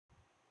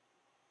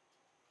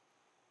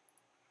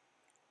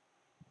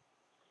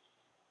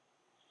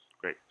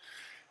Great.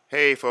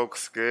 Hey,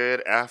 folks.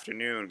 Good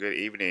afternoon. Good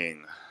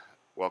evening.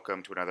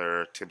 Welcome to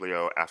another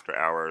Tiblio After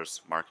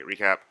Hours market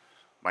recap.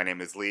 My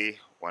name is Lee,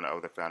 one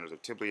of the founders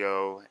of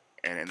Tiblio,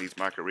 and in these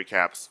market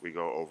recaps, we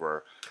go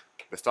over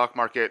the stock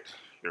market,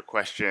 your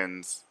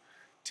questions,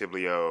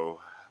 Tiblio,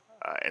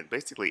 and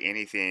basically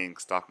anything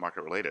stock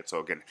market related.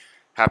 So again,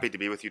 happy to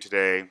be with you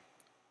today.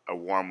 A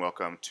warm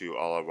welcome to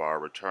all of our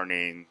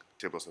returning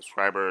Tiblio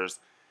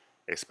subscribers.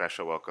 A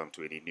special welcome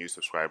to any new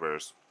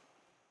subscribers.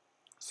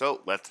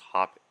 So let's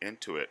hop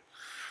into it.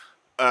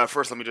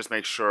 First, let me just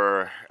make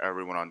sure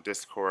everyone on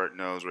Discord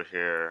knows we're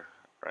here.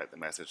 All right, the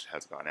message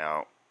has gone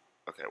out.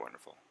 Okay,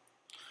 wonderful.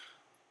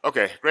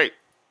 Okay, great.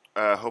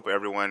 Hope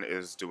everyone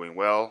is doing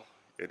well.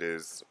 It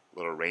is a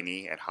little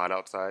rainy and hot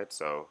outside,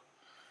 so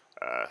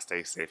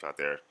stay safe out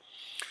there.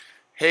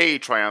 Hey,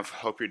 Triumph.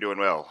 Hope you're doing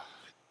well.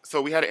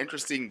 So we had an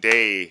interesting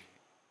day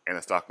in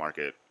the stock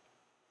market.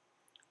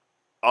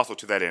 Also,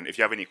 to that end, if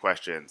you have any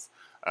questions,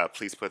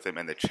 please put them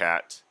in the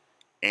chat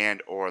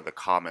and or the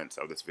comments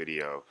of this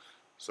video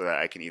so that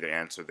I can either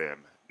answer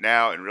them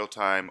now in real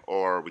time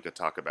or we could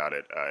talk about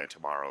it in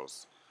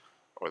tomorrow's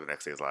or the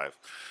next day's live.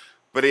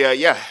 But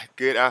yeah,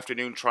 good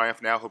afternoon,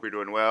 Triumph now. Hope you're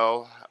doing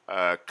well.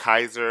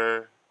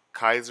 Kaiser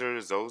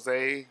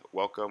Zoze,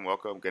 welcome,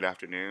 welcome. Good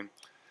afternoon.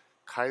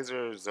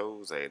 Kaiser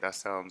Zoze, that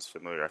sounds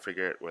familiar. I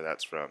forget where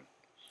that's from.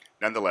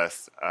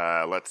 Nonetheless,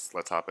 let's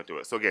hop into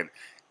it. So again,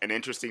 an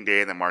interesting day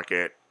in the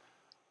market.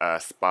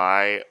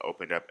 SPY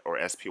opened up, or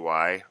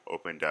SPY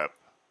opened up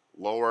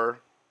lower.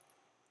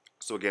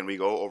 So again, we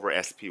go over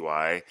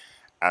SPY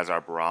as our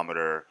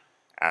barometer,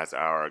 as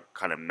our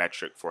kind of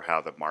metric for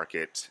how the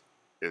market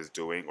is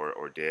doing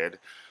or did.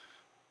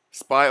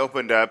 SPY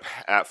opened up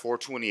at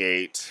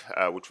 428,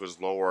 which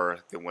was lower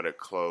than when it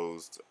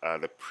closed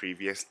the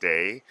previous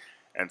day.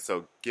 And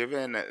so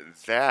given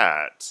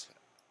that,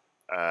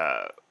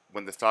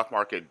 when the stock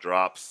market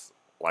drops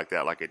like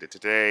that, like it did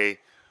today,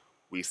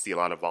 we see a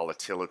lot of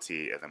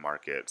volatility in the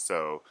market.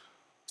 So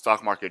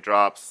stock market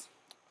drops,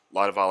 a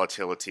lot of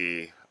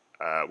volatility,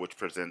 which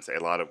presents a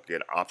lot of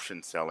good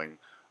option selling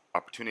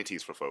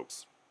opportunities for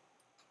folks.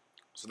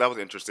 So that was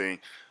interesting.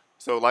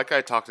 So like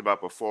I talked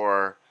about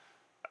before,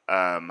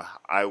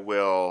 I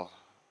will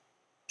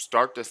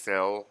start to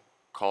sell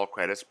call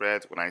credit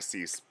spreads when I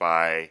see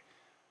SPY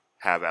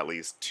have at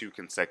least two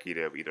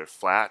consecutive either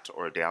flat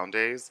or down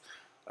days.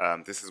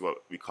 This is what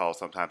we call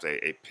sometimes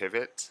a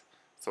pivot.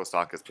 So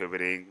stock is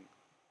pivoting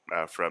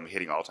from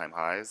hitting all-time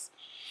highs.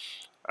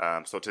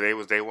 So today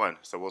was day one.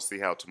 So we'll see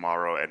how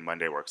tomorrow and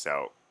Monday works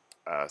out.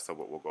 So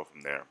we'll go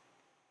from there.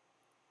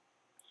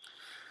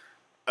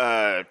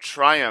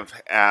 Triumph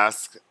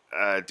asks,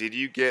 did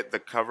you get the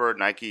cover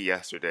Nike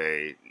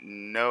yesterday?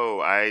 No,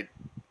 I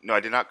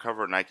did not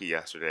cover Nike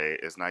yesterday.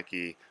 Is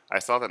Nike? I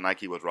saw that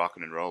Nike was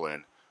rocking and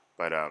rolling,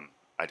 but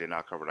I did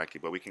not cover Nike.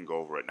 But we can go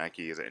over it.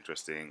 Nike is an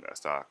interesting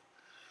stock.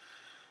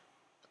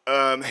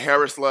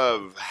 Harris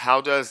Love, how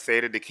does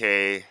theta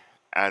decay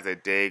as a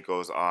day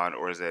goes on,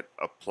 or is it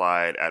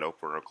applied at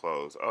open or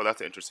close? Oh,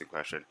 that's an interesting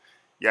question.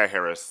 Yeah,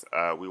 Harris,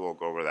 we will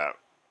go over that.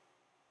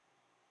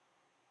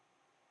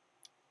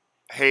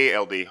 Hey,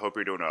 LD, hope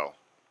you're doing well.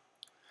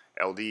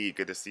 LD,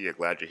 good to see you.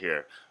 Glad you're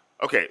here.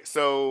 Okay,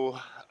 so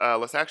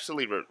let's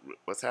actually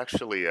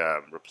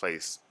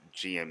replace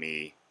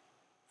GME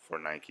for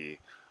Nike.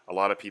 A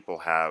lot of people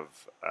have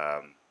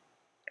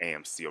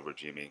AMC over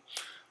GME.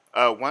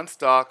 One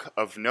stock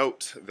of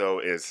note, though,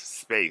 is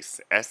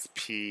Space,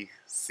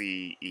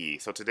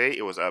 SPCE. So today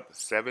it was up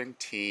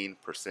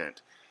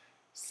 17%.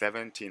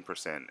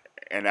 17%.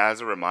 And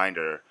as a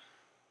reminder,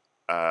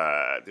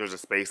 there's a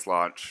space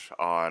launch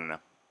on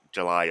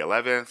July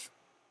 11th.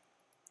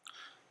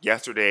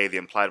 Yesterday, the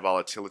implied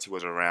volatility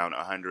was around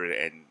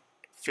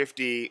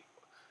 150.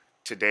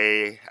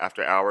 Today,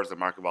 after hours, the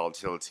market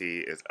volatility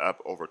is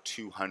up over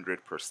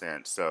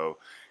 200%. So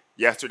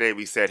yesterday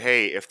we said,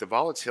 hey, if the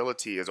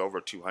volatility is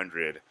over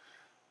 200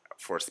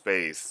 for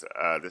space,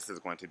 this is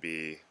going to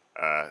be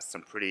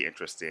some pretty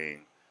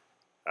interesting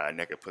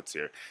negative puts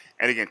here.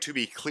 And again, to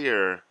be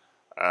clear,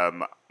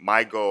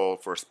 my goal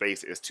for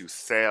space is to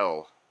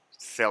sell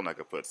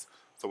negative puts.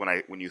 So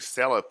when you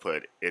sell a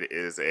put,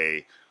 it's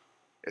a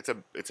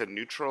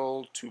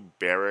neutral to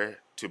bearish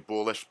to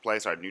bullish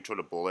place, or neutral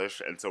to bullish.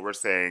 And so we're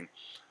saying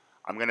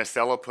I'm going to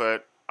sell a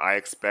put. I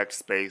expect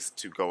space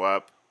to go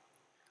up.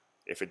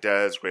 If it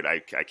does, great,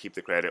 I keep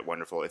the credit,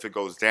 wonderful. If it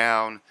goes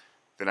down,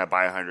 then I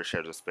buy 100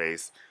 shares of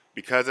space.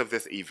 Because of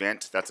this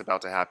event that's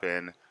about to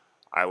happen,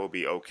 I will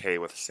be okay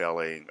with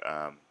selling,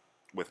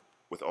 with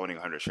owning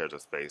 100 shares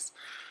of space.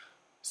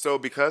 So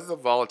because the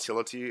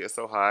volatility is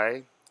so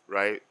high,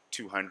 right,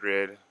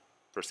 200%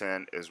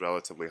 is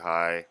relatively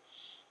high,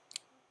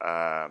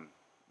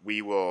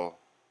 we will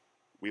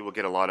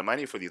get a lot of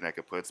money for these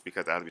negative puts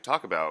because, as we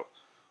talk about,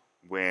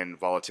 when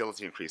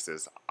volatility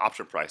increases,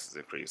 option prices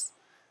increase.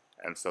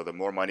 And so the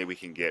more money we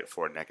can get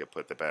for a negative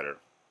put, the better.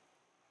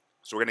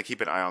 So we're going to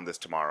keep an eye on this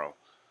tomorrow.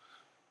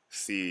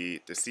 See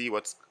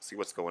what's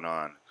going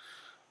on.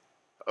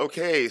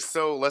 Okay,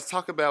 so let's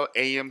talk about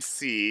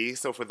AMC.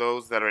 So for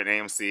those that are in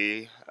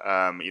AMC,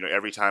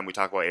 every time we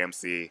talk about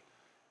AMC,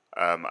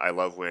 I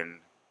love when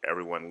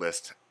everyone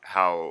lists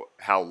how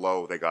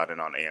low they got in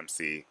on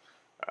AMC,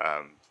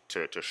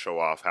 to show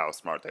off how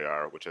smart they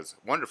are, which is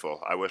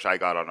wonderful. I wish I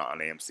got on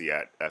AMC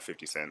at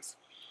 50 cents.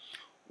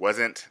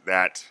 Wasn't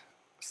that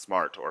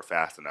smart or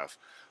fast enough.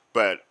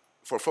 But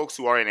for folks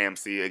who are in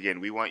AMC,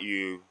 again, we want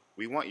you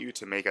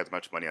to make as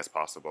much money as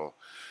possible.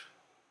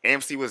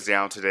 AMC was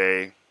down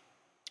today,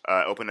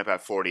 opened up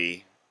at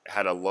 40,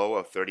 had a low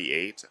of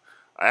 38.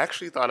 I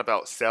actually thought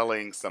about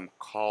selling some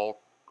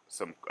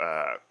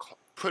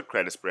put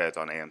credit spreads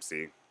on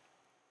AMC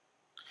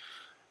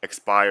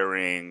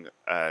expiring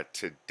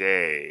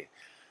today.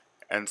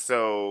 And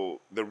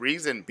so the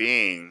reason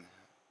being,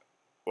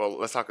 well,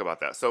 let's talk about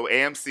that. So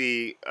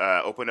AMC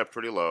opened up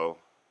pretty low.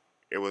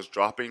 It was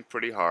dropping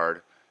pretty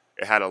hard.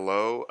 It had a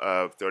low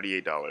of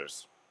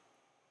 $38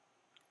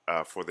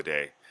 for the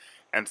day.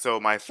 And so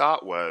my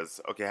thought was,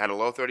 okay, I had a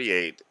low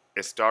 38.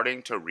 It's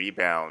starting to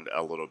rebound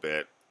a little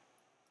bit.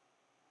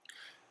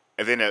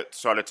 And then it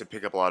started to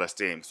pick up a lot of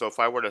steam. So if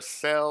I were to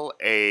sell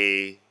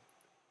a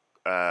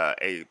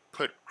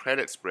put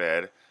credit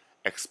spread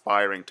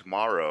expiring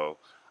tomorrow,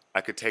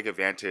 I could take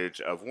advantage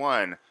of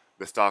one,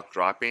 the stock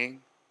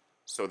dropping,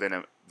 so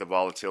then the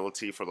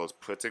volatility for those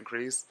puts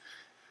increase.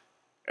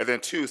 And then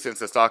two, since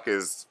the stock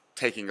is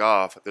taking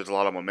off, there's a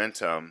lot of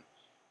momentum.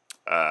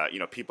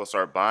 People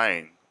start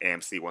buying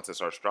AMC once it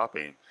starts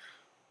dropping.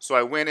 So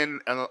I went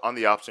in on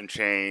the option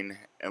chain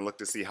and looked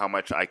to see how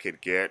much I could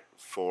get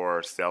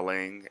for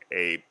selling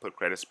a put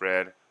credit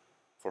spread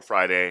for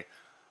Friday.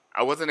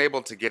 I wasn't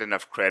able to get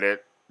enough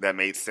credit that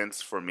made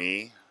sense for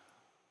me,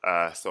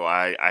 so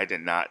I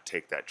did not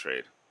take that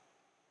trade.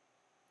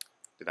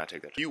 Did not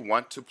take that. If you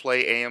want to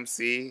play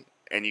AMC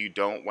and you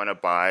don't want to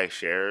buy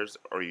shares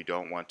or you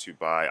don't want to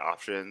buy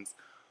options,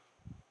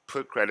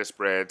 put credit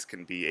spreads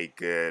can be a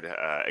good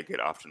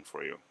option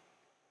for you.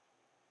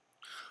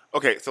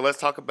 Okay, so let's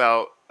talk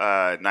about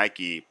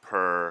Nike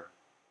per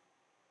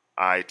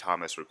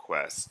Thomas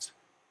request.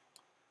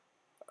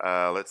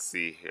 Let's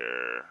see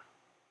here.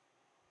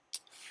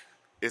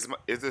 Is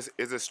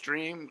the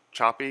stream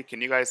choppy?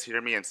 Can you guys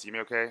hear me and see me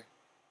okay?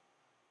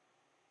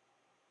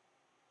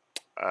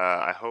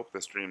 I hope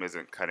the stream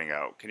isn't cutting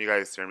out. Can you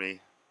guys hear me?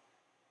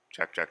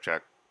 Check, check,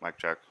 check. Mic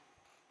check.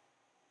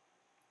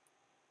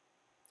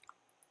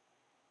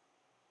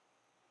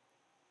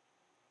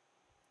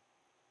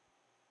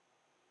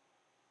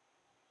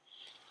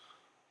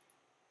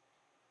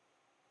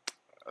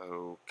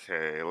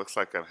 Okay, looks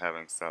like I'm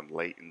having some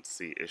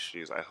latency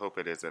issues. I hope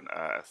it isn't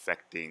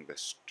affecting the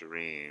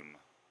stream.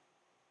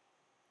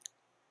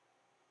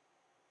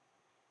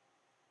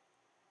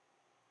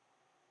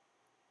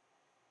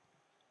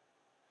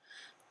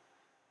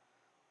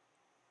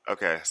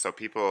 Okay, so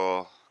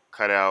people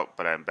cut out,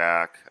 but I'm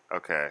back.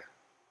 Okay.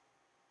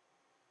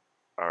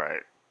 All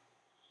right.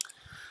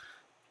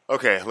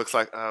 Okay, looks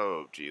like,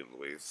 oh, gee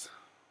Louise.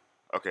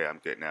 Okay, I'm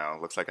good now.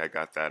 Looks like I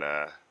got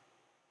that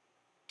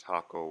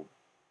Taco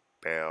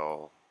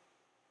Bell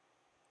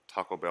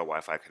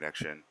Wi-Fi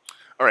connection.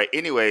 All right,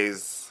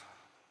 anyways,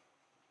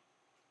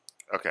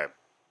 okay.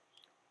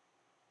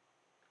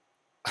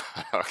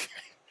 Okay.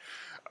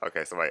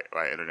 Okay, so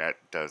my internet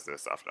does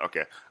this often.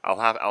 Okay,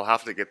 I'll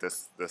have to get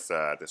this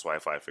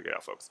Wi-Fi figured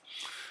out, folks.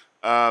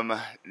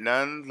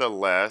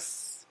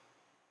 Nonetheless,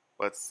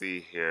 let's see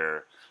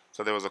here.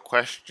 So there was a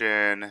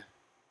question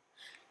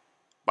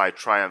by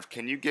Triumph.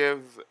 Can you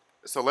give?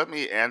 So let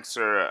me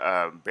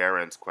answer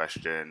Barron's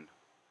question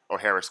or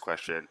Harris'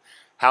 question.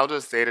 How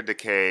does theta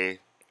decay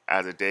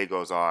as the day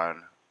goes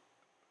on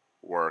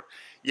work?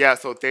 Yeah,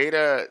 so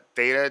theta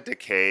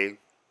decay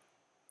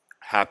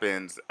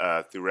happens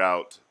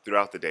throughout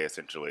the day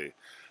essentially.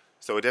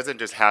 So it doesn't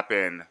just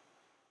happen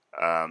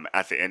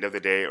at the end of the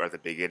day or at the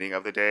beginning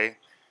of the day.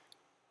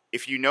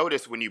 If you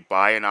notice when you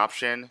buy an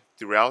option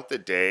throughout the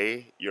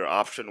day, your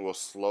option will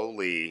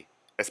slowly,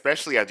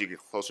 especially as you get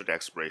closer to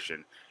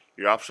expiration,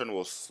 your option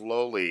will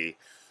slowly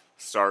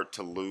start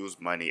to lose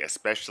money,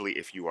 especially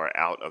if you are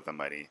out of the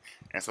money.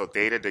 And so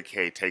theta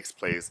decay takes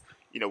place,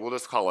 we'll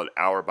just call it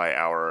hour by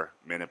hour,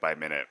 minute by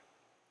minute.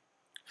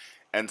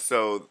 And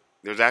so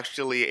there's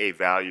actually a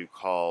value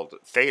called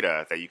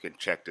theta that you can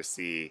check to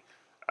see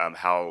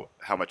how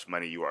much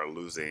money you are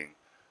losing.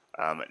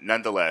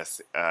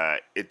 Nonetheless,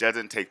 it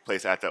doesn't take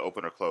place at the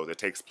open or close. It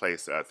takes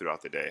place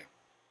throughout the day.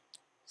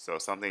 So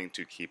something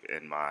to keep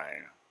in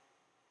mind.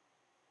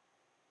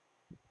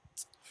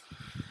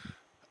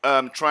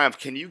 Triumph,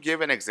 can you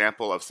give an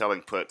example of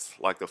selling puts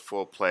like the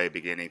full play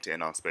beginning to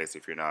end on space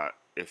if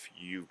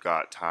you've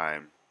got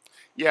time?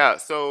 Yeah,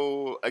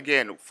 so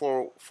again,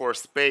 for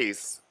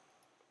space,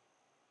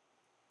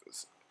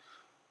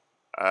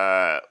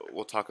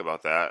 we'll talk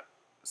about that.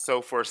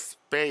 So for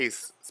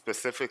space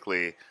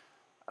specifically,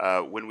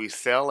 when we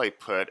sell a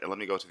put, and let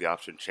me go to the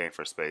option chain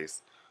for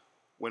space.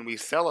 When we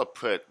sell a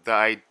put, the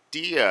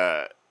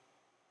idea,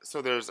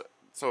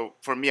 so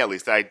for me at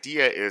least, the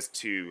idea is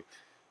to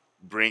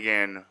bring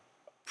in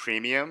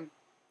premium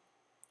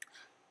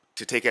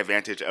to take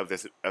advantage of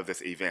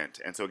this event.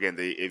 And so again,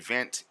 the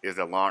event is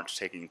a launch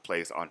taking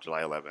place on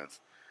July 11th.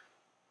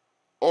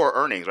 Or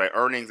earnings, right?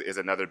 Earnings is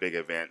another big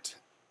event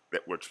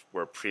that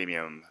where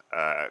premium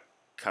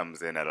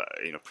comes in at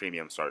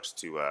premium starts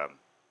to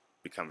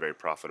become very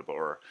profitable,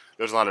 or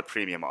there's a lot of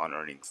premium on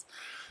earnings.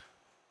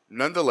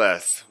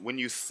 Nonetheless, when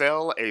you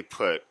sell a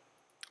put,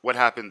 what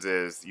happens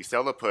is you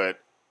sell the put,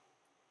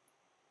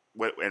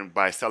 and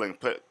by selling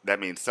put, that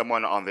means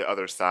someone on the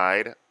other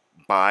side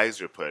buys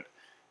your put.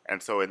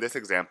 And so in this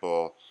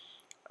example,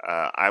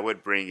 I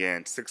would bring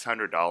in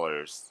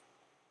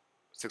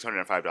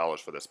 $605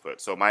 for this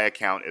put. So my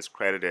account is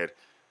credited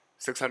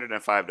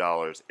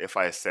 $605 if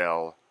I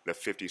sell the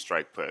 50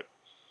 strike put.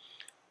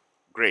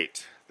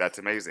 Great, that's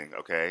amazing.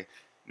 Okay,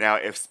 now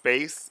if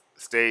space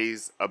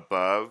stays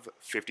above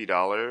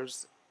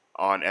 $50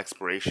 on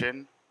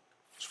expiration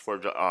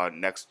for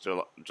next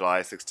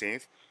July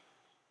 16th,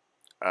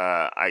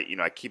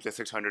 I keep the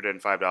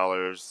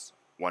 $605.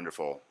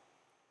 Wonderful.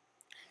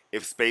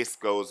 If space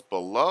goes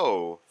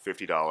below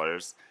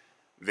 $50,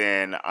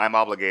 then I'm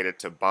obligated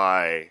to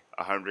buy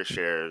 100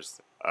 shares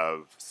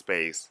of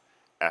space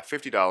at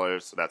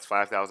 $50, so that's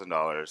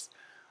 $5,000.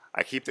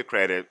 I keep the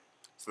credit,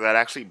 so that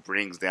actually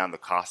brings down the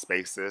cost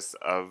basis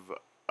of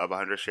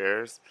 100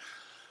 shares.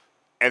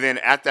 And then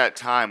at that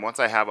time, once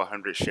I have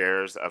 100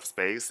 shares of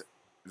space,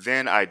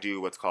 then I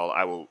do what's called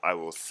I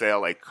will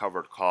sell a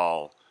covered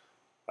call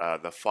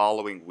the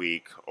following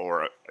week,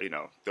 or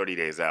 30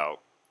 days out.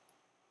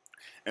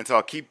 And so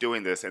I'll keep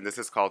doing this, and this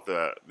is called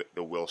the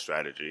will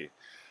strategy.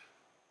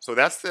 So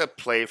that's the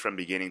play from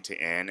beginning to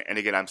end. And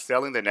again, I'm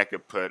selling the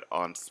naked put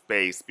on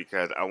space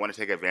because I want to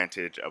take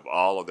advantage of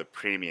all of the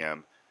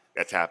premium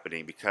that's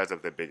happening because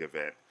of the big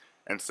event.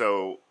 And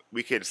so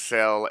we could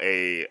sell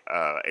a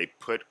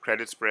put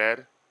credit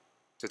spread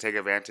to take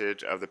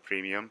advantage of the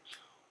premium.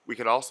 We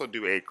could also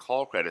do a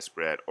call credit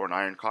spread or an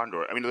iron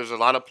condor. I mean, there's a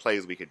lot of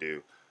plays we could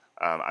do.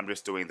 I'm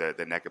just doing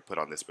the naked put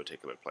on this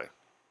particular play.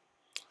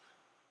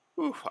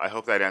 Whew, I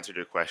hope that answered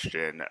your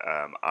question.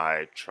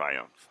 I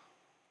triumph.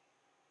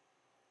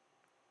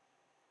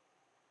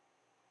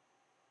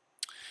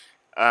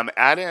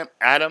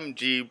 Adam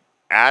G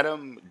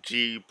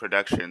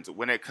Productions.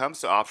 When it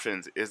comes to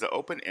options, is the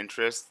open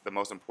interest the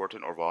most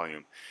important, or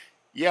volume?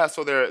 Yeah,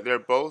 so they're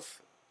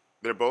both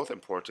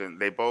important.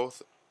 They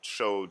both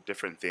show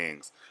different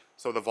things.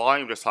 So the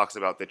volume just talks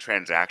about the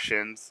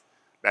transactions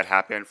that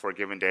happen for a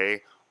given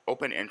day.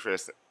 Open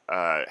interest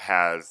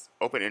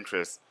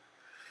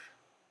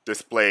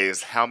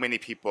displays how many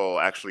people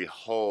actually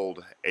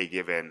hold a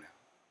given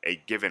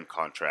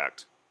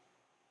contract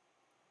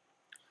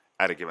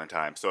at a given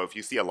time. So if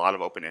you see a lot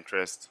of open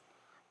interest,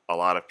 a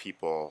lot of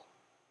people,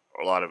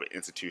 a lot of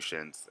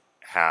institutions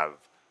have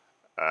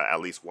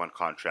at least one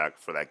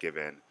contract for that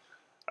given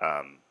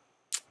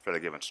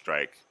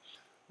strike.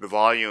 The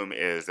volume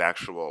is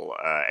actual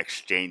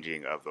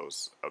exchanging of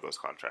those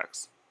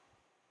contracts.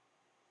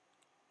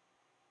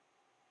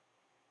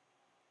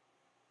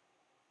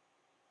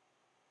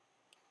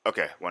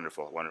 Okay,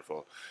 wonderful,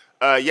 wonderful.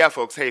 Yeah,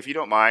 folks. Hey, if you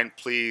don't mind,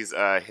 please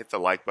hit the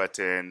like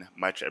button.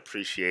 Much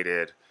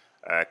appreciated.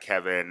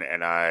 Kevin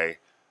and I,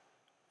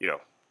 you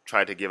know,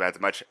 try to give as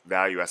much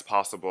value as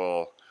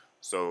possible.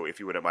 So if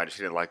you wouldn't mind just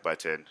hitting the like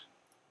button,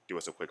 do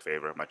us a quick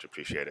favor. Much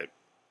appreciated.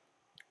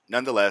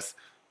 Nonetheless,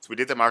 so we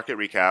did the market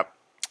recap.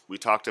 We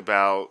talked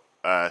about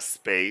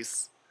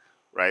space,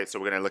 right? So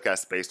we're going to look at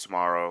space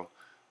tomorrow.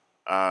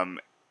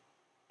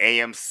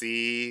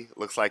 AMC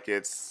looks like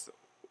it's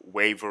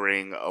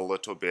wavering a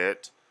little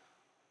bit.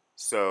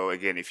 So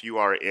again, if you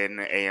are in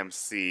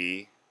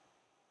AMC,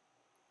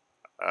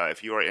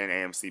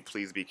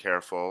 please be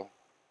careful.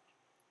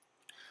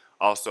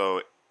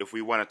 Also, if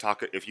you want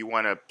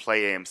to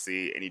play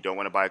AMC and you don't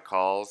want to buy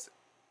calls,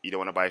 you don't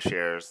want to buy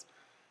shares,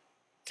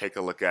 take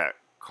a look at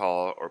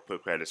call or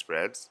put credit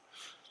spreads.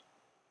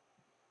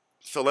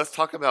 So let's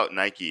talk about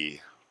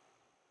Nike.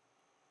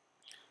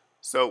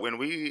 So when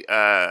we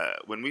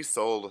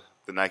sold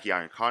the Nike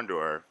Iron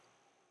Condor,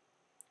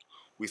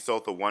 we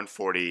sold the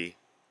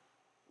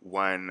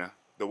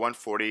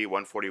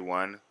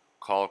 141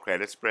 call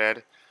credit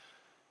spread.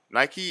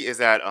 Nike is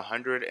at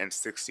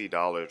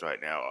 $160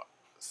 right now.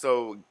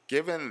 So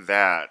given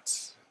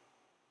that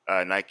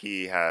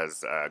Nike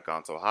has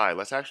gone so high,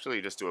 let's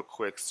actually just do a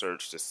quick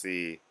search to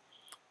see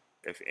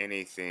if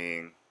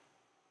anything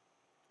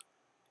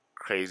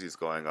crazy is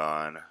going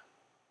on.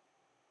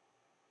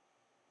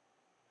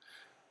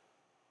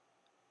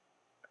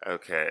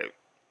 Okay,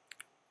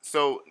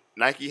 so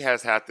Nike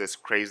has had this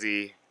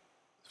crazy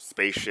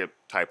spaceship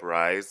type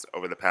rise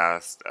over the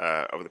past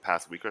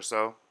week or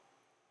so.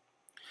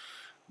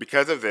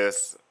 Because of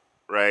this,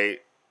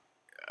 right?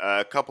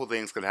 A couple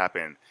things could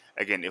happen.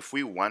 Again, if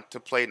we want to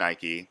play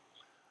Nike,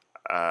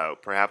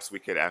 perhaps we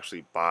could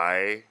actually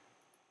buy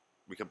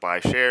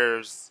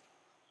shares.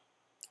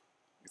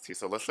 Let's see.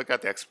 So let's look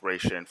at the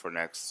expiration for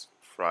next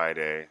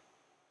Friday.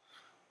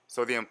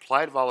 So the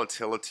implied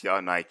volatility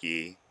on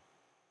Nike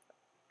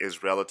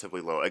is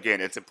relatively low.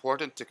 Again, it's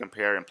important to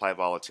compare implied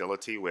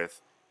volatility with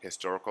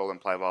historical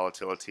implied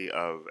volatility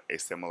of a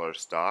similar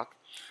stock,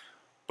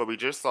 but we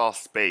just saw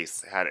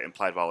Space had an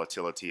implied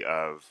volatility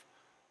of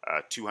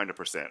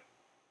 200%.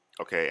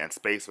 Okay, and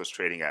Space was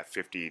trading at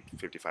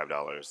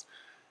 $55.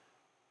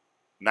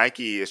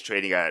 Nike is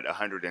trading at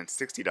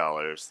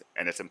 $160,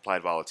 and its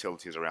implied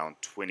volatility is around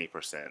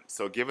 20%.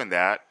 So given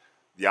that,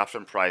 the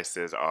option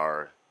prices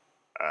are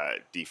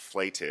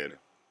deflated.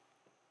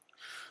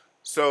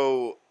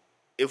 So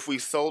if we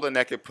sold a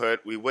naked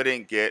put, we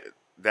wouldn't get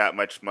that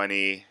much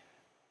money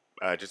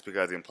just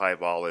because the implied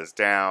vol is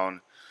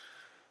down.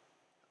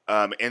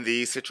 In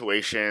these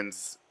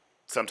situations,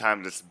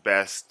 sometimes it's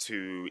best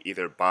to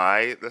either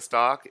buy the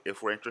stock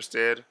if we're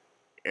interested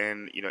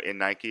in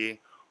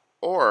Nike,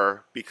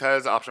 or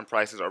because option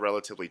prices are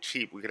relatively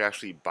cheap, we could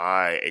actually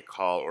buy a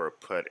call or a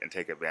put and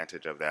take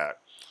advantage of that.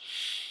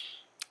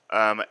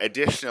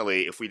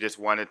 Additionally, if we just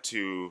wanted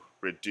to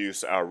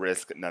reduce our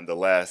risk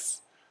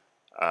nonetheless,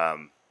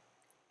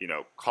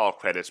 call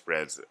credit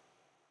spreads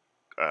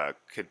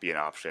could be an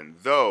option.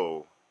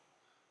 Though,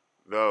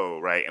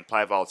 right,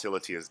 implied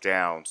volatility is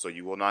down, so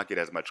you will not get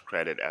as much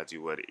credit as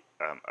you would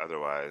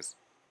otherwise.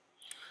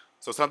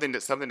 So something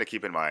to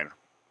keep in mind.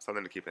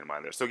 Something to keep in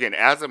mind there. So again,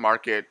 as the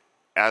market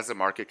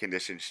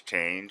conditions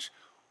change,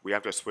 we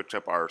have to switch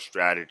up our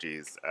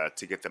strategies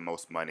to get the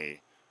most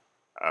money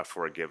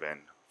for a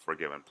given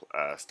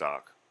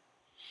stock.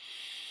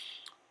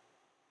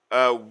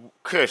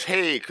 Kush,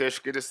 hey Kush,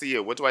 good to see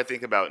you. What do I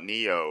think about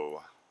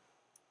Neo?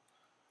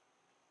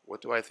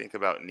 What do I think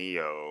about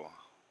Neo?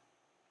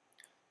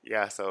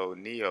 Yeah, so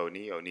Neo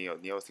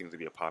seems to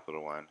be a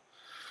popular one.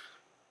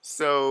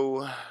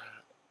 So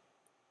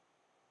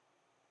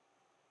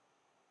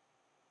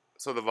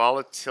the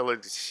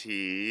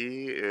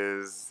volatility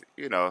is,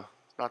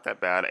 not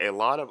that bad. A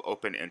lot of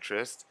open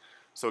interest.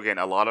 So again,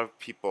 a lot of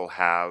people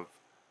have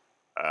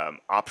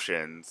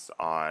options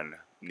on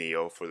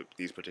Neo for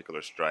these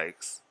particular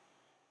strikes.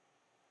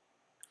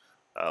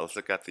 Let's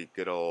look at the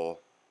good old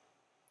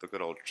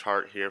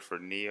chart here for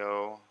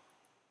Neo.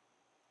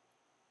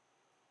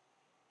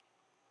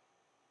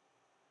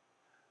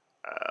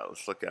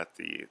 Let's look at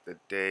the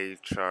day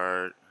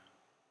chart.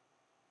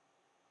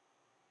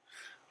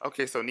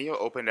 Okay, so Neo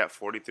opened at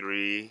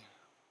 43,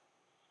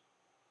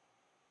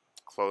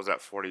 closed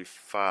at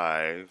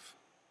 45.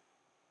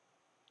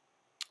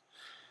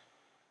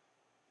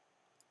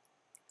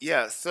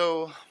 Yeah,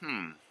 so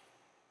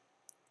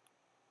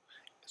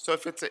So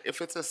if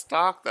it's a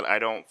stock that I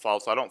don't follow,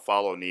 so I don't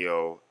follow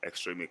Neo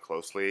extremely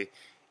closely.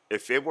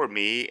 If it were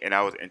me and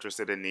I was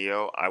interested in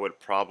Neo, I would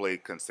probably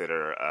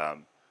consider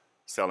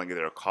selling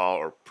either a call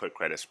or put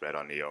credit spread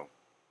on Neo,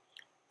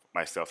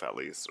 myself at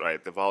least.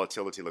 Right, the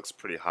volatility looks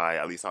pretty high,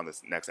 at least on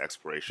this next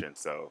expiration.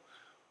 So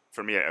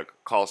for me, a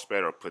call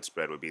spread or put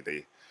spread would be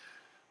the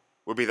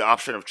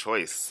option of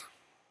choice.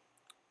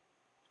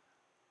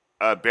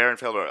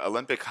 Barenfelder,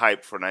 Olympic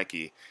hype for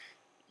Nike.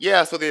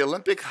 Yeah, so the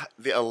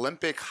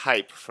Olympic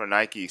hype for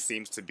Nike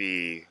seems to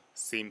be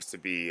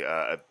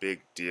a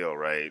big deal,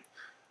 right?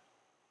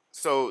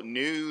 So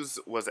news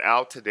was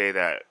out today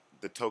that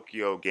the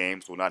Tokyo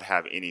Games will not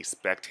have any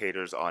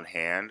spectators on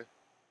hand.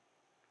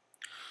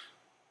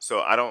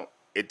 So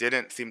it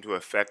didn't seem to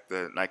affect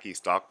the Nike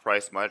stock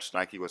price much.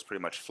 Nike was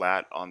pretty much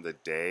flat on the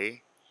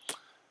day.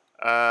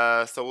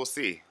 So we'll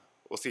see.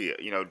 We'll see.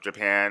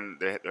 Japan,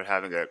 they're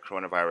having a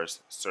coronavirus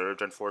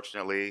surge,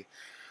 unfortunately.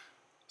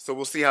 So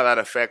we'll see how that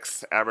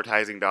affects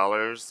advertising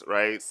dollars,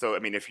 right? So I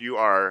mean, if you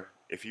are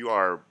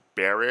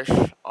bearish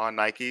on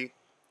Nike,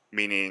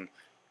 meaning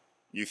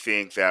you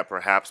think that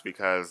perhaps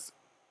because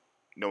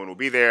no one will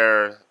be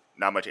there,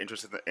 not much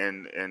interest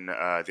in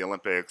the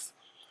Olympics,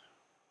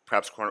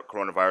 perhaps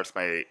coronavirus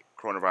may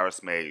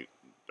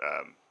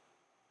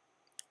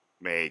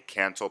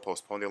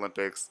postpone the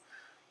Olympics.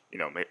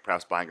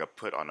 Perhaps buying a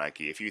put on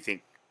Nike. If you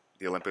think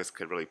the Olympics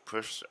could really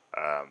push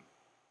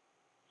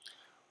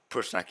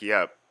Nike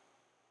up,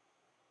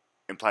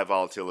 implied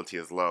volatility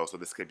is low, so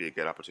this could be a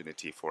good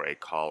opportunity for a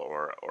call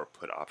or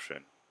put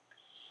option.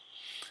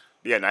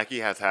 Yeah, Nike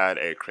has had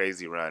a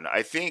crazy run.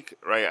 I think,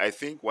 right? I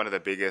think one of the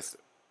biggest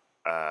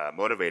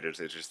motivators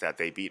is just that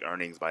they beat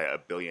earnings by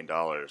 $1 billion.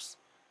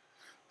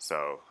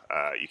 So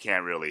you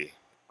can't really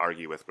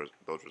argue with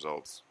those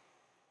results.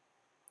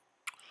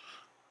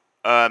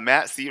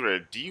 Matt Seaver,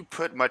 do you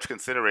put much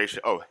consideration?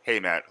 Oh, hey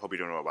Matt, hope you're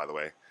doing well, by the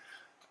way.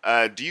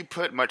 Do you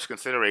put much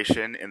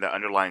consideration in the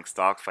underlying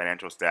stock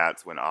financial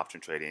stats when option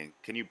trading?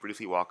 Can you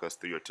briefly walk us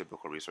through your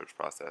typical research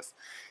process?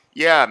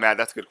 Yeah, Matt,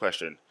 that's a good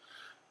question.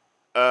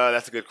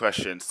 That's a good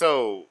question.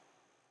 So,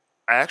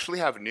 I actually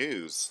have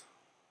news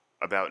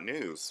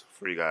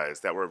for you guys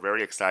that we're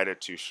very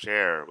excited to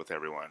share with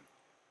everyone.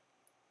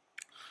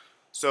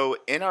 So,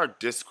 in our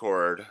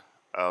Discord,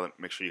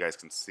 make sure you guys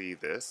can see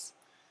this.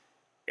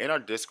 In our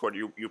Discord,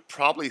 you've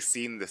probably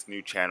seen this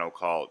new channel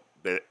called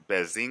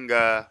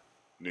Bazinga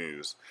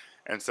News.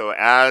 And so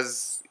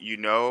as you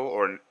know,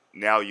 or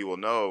now you will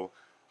know,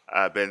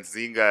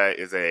 Benzinga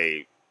is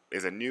a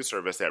news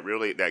service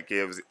that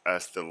gives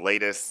us the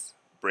latest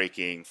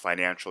breaking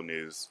financial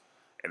news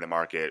in the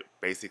market,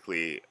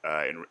 basically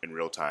in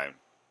real time.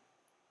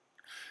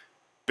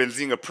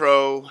 Benzinga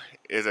Pro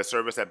is a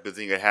service that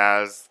Benzinga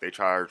has. They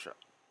charge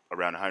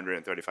around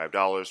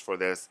 $135 for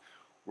this.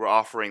 We're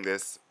offering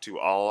this to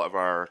all of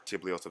our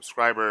Tiblio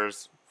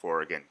subscribers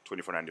for, again,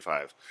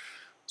 $24.95.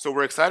 So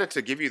we're excited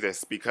to give you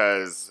this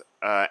because,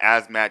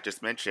 as Matt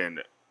just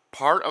mentioned,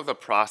 part of the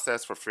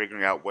process for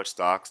figuring out which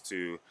stocks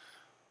to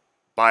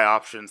buy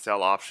options,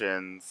 sell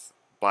options,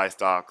 buy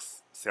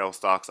stocks, sell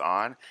stocks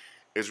on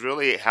is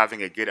really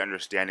having a good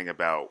understanding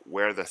about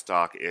where the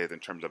stock is in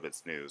terms of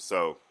its news.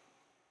 So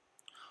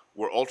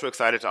we're ultra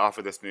excited to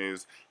offer this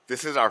news.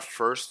 This is our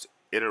first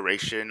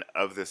iteration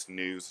of this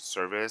news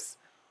service.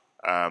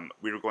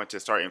 We were going to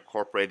start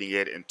incorporating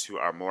it into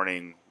our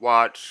morning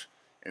watch,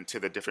 into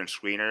the different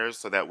screeners,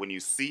 so that when you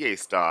see a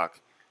stock,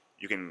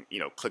 you can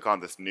click on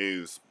this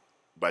news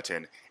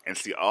button and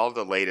see all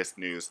the latest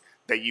news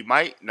that you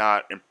might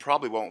not and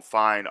probably won't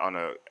find on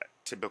a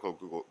typical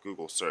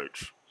Google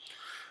search.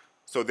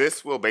 So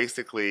this will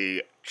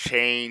basically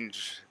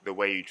change the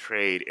way you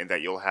trade in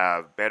that you'll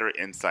have better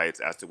insights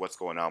as to what's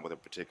going on with a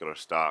particular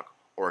stock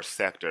or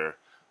sector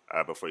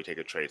before you take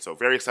a trade. So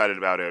very excited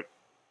about it.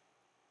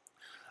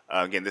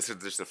 Again, this is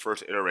just the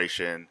first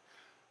iteration,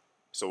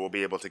 so we'll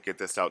be able to get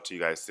this out to you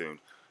guys soon.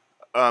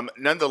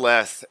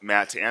 Nonetheless,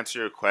 Matt, to answer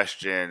your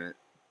question,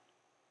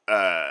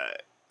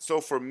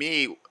 so for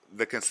me,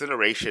 the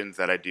considerations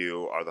that I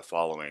do are the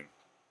following.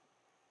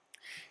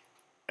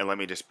 And let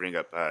me just bring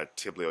up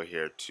Tiblio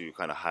here to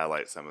kind of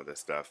highlight some of this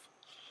stuff.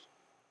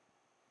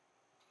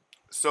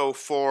 So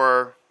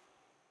for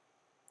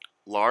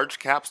large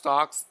cap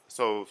stocks,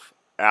 so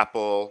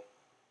Apple,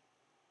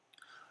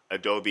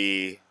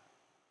 Adobe,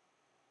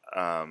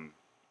 some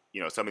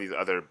of these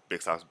other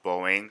big stocks,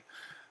 Boeing.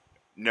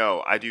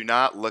 No, I do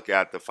not look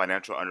at the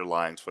financial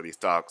underlyings for these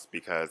stocks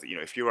because,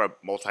 if you're a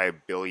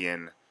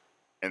multi-billion,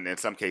 and in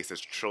some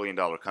cases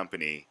trillion-dollar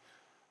company,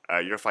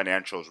 your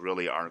financials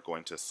really aren't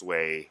going to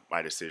sway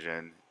my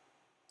decision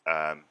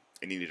in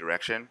any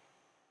direction.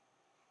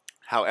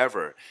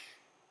 However,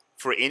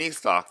 for any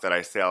stock that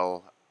I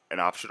sell an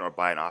option or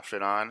buy an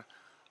option on,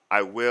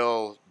 I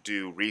will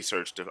do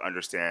research to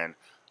understand,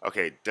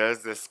 okay,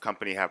 does this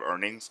company have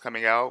earnings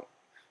coming out?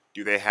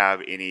 Do they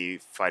have any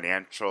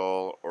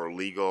financial or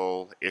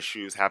legal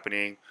issues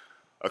happening?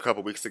 A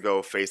couple weeks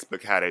ago,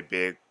 Facebook had a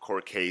big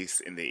court case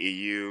in the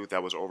EU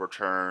that was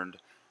overturned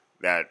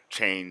that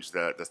changed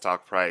the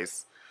stock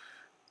price.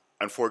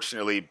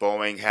 Unfortunately,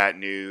 Boeing had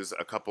news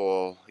a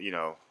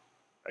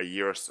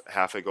year or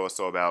half ago or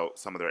so about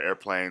some of their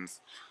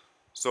airplanes.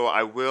 So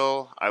I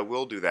will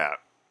do that.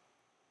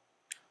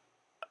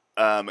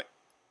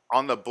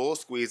 On the bull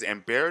squeeze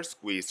and bear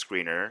squeeze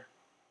screener,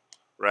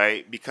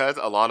 right? Because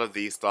a lot of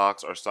these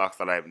stocks are stocks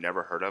that I've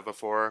never heard of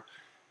before.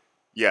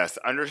 Yes,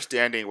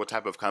 understanding what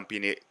type of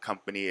company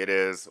it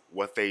is,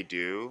 what they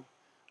do,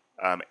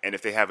 and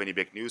if they have any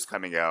big news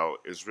coming out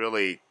is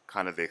really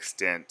kind of the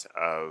extent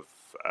of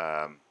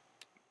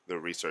the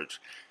research.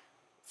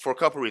 For a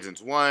couple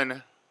reasons.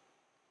 One,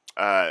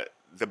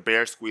 the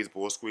bear squeeze,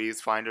 bull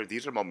squeeze finder.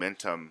 These are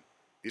momentum.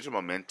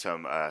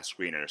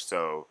 Screeners.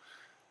 So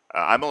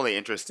I'm only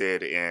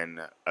interested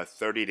in a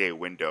 30-day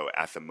window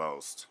at the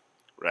most,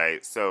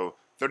 right? So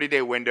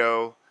 30-day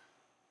window,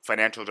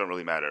 financials don't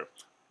really matter.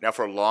 Now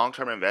for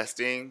long-term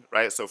investing,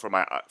 right? So for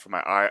my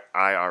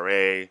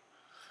IRA,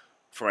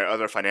 for my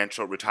other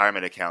financial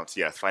retirement accounts,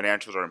 yes,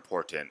 financials are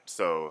important.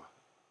 So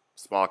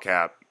small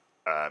cap,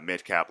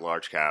 mid cap,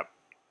 large cap.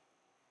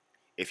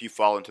 If you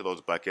fall into those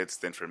buckets,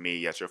 then for me,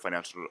 yes, your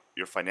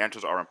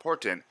financials are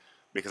important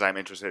because I'm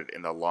interested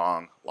in the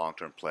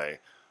long-term play.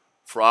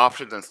 For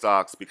options and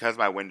stocks, because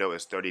my window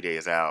is 30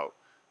 days out,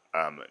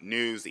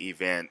 news,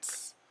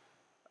 events,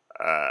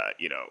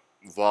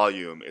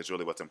 volume is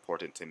really what's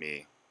important to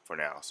me for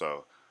now.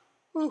 So,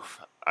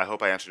 I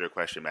hope I answered your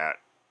question, Matt.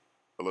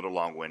 A little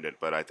long-winded,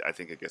 but I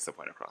think it gets the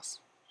point across.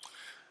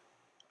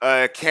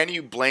 Can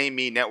you blame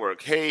me,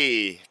 network?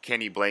 Hey,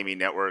 can you blame me,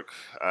 network?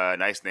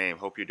 Nice name.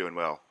 Hope you're doing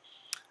well.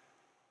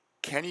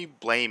 Can you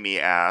blame me?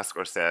 Ask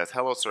or says,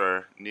 hello,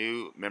 sir.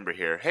 New member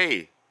here.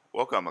 Hey,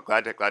 welcome. I'm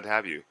glad to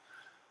have you.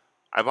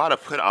 I bought a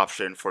put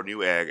option for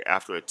Newegg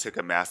after it took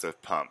a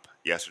massive pump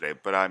yesterday,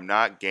 but I'm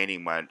not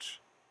gaining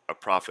much of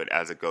profit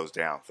as it goes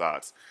down.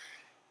 Thoughts?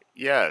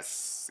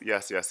 Yes.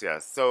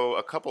 So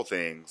a couple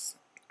things.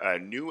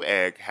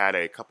 Newegg had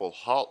a couple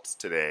halts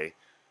today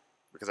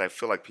because I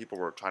feel like people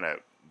were trying to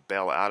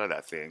bail out of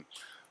that thing.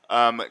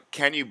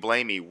 Can you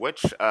blame me?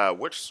 Which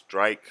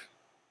strike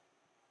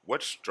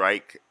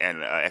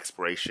and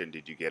expiration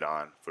did you get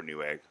on for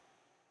Newegg?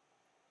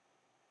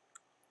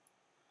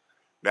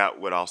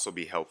 That would also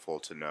be helpful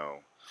to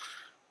know.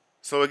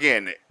 So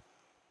again,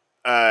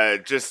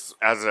 just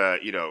as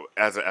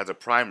a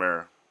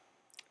primer,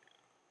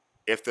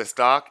 if the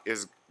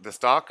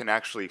stock can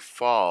actually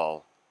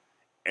fall,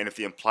 and if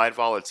the implied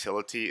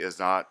volatility is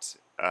not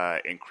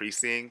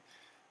increasing,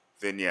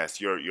 then yes,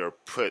 your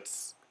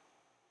puts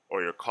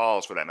or your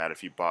calls, for that matter,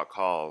 if you bought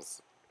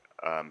calls,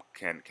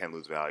 can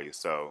lose value.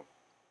 So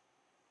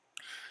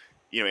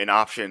in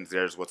options,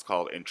 there's what's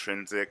called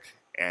intrinsic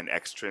and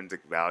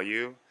extrinsic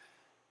value.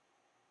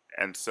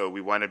 and so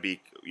we want to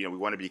be, we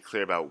want to be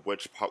clear about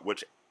which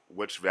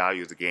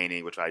value is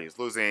gaining, which value is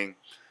losing.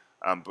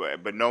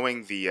 But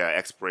knowing the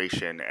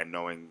expiration and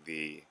knowing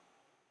the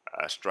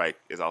strike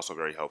is also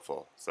very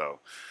helpful. So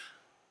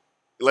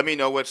let me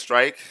know what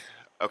strike.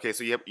 Okay,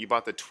 so you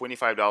bought the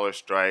 $25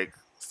 strike,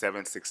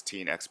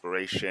 7/16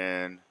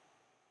 expiration,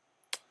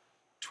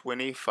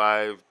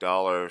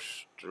 $25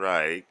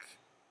 strike,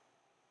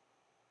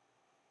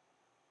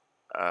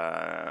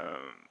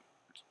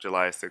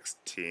 July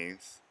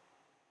 16th.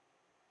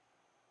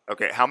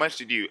 Okay, how much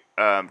did you?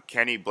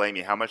 Can you blame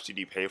me? How much did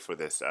you pay for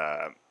this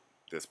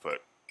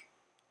put?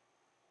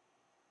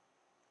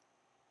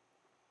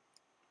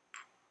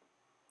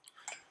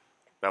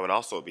 That would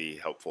also be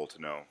helpful to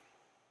know.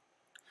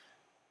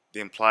 The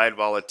implied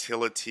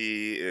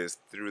volatility is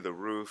through the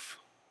roof,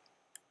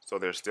 so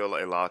there's still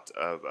a lot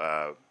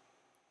of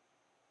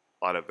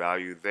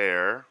value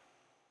there.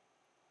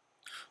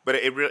 But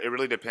it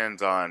really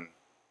depends on,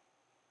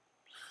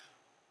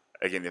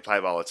 again, the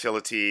applied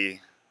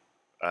volatility,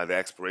 the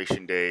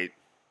expiration date.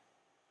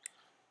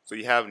 So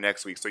you have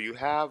next week. So you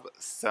have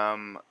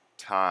some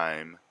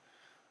time.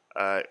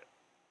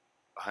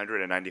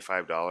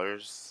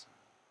 $195.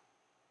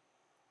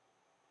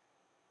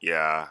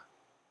 Yeah.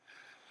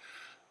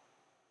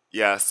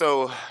 Yeah.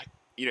 So,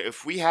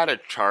 if we had a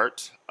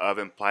chart of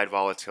implied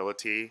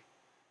volatility,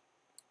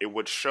 it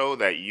would show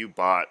that you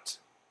bought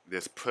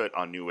this put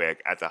on Newegg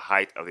at the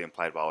height of the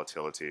implied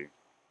volatility.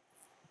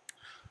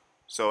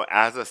 So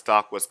as the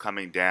stock was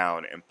coming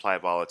down,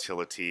 implied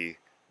volatility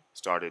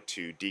started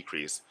to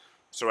decrease.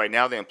 So right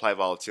now the implied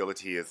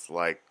volatility is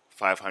like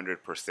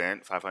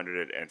 500%,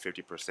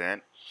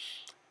 550%.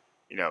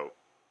 It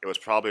was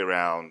probably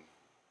around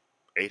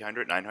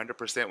 800,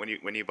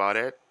 900% when you bought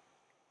it.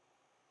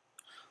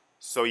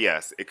 So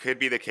yes, it could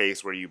be the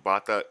case where you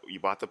bought the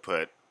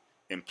put,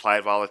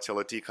 implied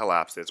volatility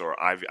collapses or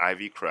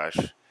IV crush,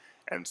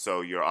 and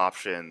so your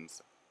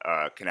options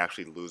can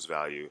actually lose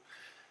value.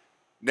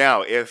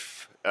 Now,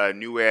 if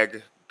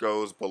Newegg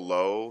goes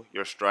below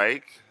your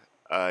strike,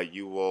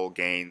 you will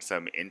gain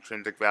some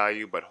intrinsic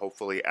value, but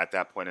hopefully at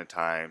that point in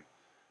time,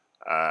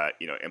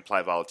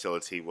 implied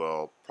volatility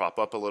will prop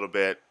up a little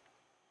bit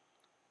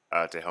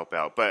to help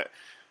out. But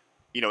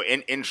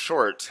in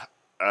short,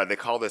 they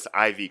call this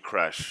IV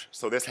crush.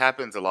 So this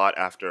happens a lot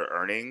after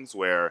earnings,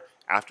 where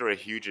after a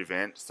huge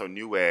event. So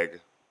Newegg,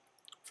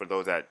 for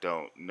those that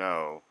don't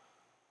know,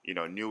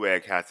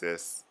 Newegg had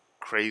this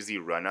crazy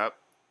run up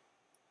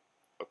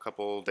a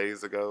couple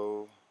days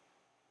ago.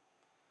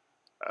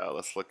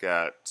 Let's look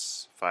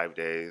at 5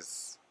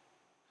 days.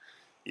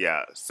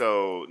 Yeah,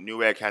 so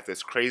Newegg had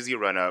this crazy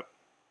run up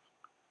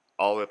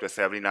all the way up to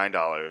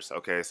 $79.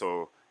 Okay,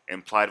 so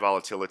implied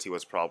volatility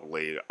was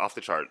probably off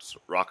the charts,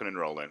 rocking and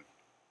rolling.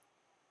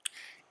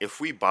 If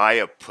we buy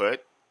a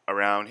put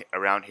around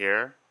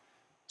here,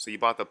 so you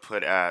bought the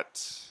put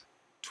at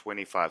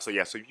 25. So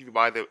yeah, so if you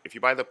buy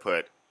the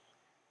put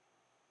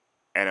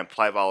and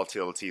implied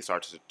volatility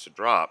starts to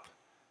drop,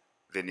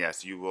 then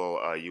yes, you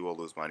will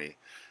lose money.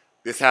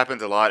 This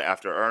happens a lot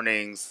after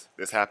earnings.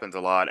 This happens a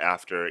lot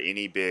after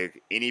any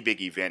big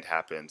event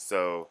happens.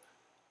 So,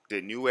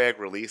 did Newegg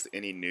release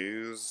any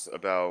news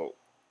about,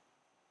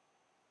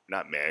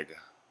 not Meg,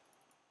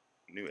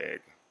 Newegg?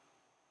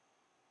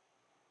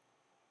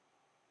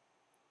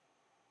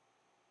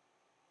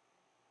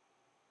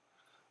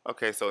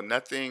 Okay, so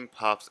nothing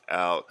pops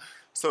out.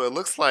 So it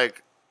looks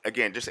like,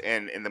 again, just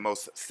in the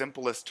most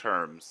simplest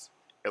terms,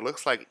 it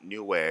looks like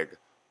Newegg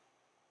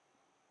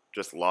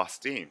just lost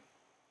steam.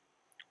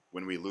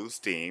 When we lose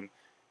steam,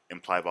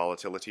 implied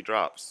volatility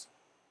drops.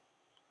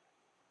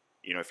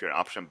 If you're an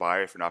option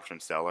buyer, if you're an option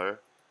seller,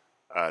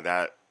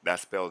 that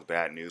spells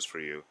bad news for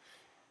you.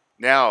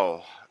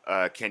 Now,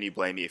 can you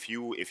blame me if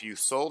you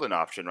sold an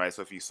option, right?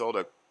 So if you sold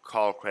a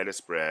call credit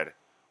spread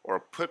or a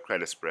put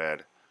credit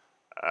spread,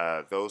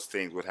 those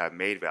things would have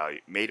made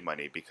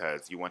money,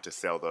 because you want to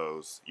sell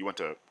those. You want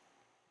to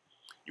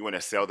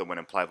sell them when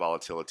implied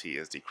volatility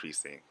is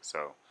decreasing.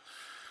 So,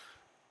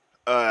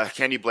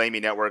 can you blame me,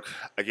 network?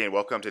 Again,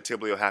 welcome to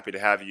Tiblio. Happy to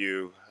have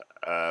you.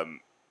 I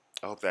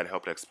hope that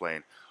helped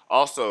explain.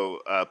 Also,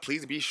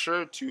 please be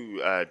sure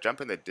to jump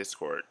in the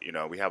Discord.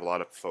 We have a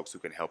lot of folks who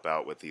can help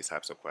out with these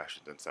types of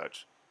questions and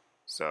such.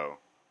 So,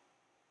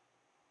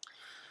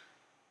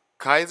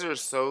 Kaiser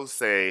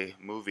Sose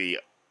movie,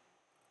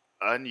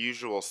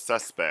 Unusual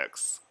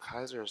Suspects.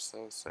 Kaiser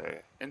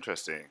Sose.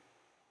 Interesting.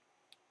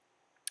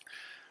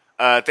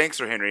 Thanks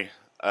for Henry.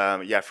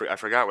 Yeah, I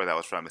forgot where that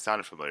was from. It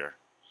sounded familiar.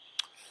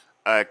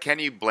 Can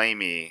you blame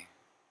me?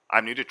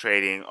 I'm new to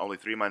trading, only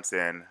 3 months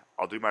in.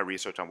 I'll do my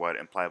research on what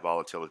implied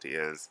volatility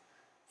is.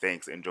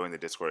 Thanks, enjoying the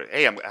Discord.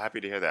 Hey, I'm happy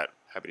to hear that.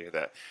 Happy to hear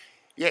that.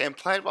 Yeah,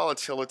 implied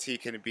volatility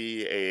can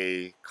be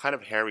a kind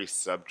of hairy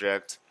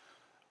subject.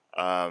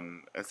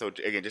 And so,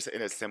 again, just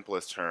in its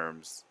simplest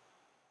terms,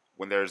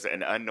 when there's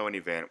an unknown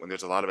event, when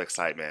there's a lot of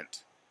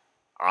excitement,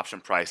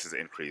 option prices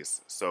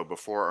increase. So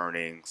before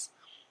earnings,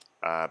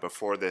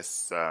 before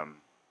this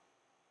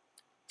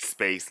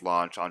space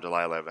launch on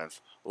July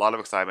 11th, a lot of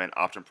excitement,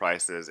 option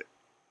prices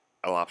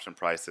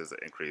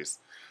increase.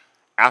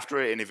 after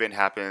an event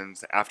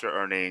happens, after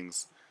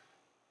earnings,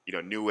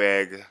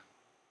 Newegg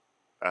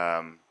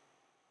um,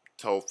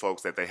 told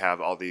folks that they have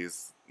all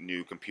these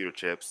new computer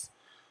chips.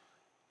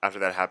 After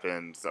that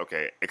happens,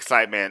 okay,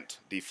 excitement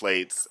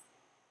deflates.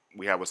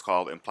 We have what's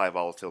called implied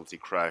volatility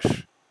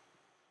crush.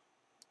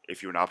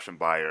 If you're an option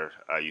buyer,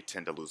 you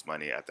tend to lose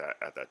money at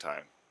that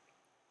time.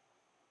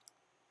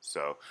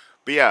 So,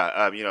 but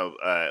yeah,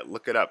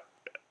 look it up.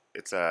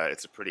 It's a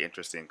pretty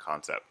interesting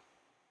concept.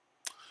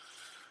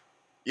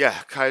 Yeah,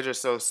 Kaiser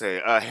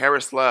Sose,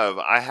 Harris Love.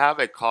 I have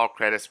a call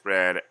credit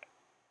spread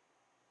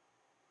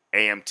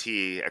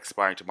AMT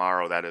expiring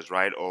tomorrow. That is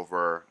right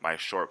over my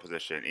short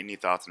position. Any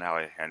thoughts on how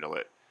I handle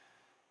it?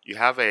 You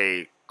have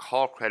a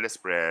call credit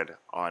spread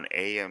on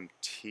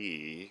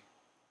AMT,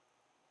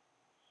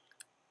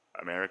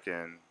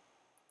 American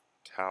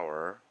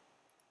Tower.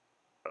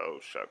 Oh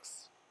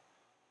shucks.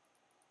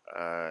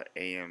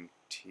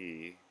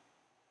 AMT.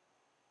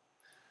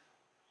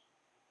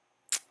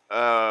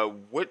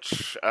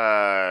 Which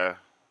what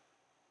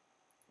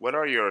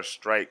are your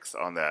strikes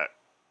on that?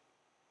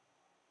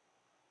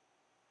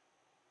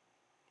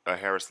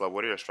 Harris Love,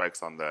 what are your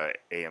strikes on the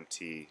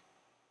AMT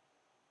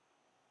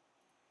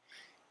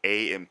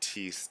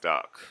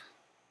stock?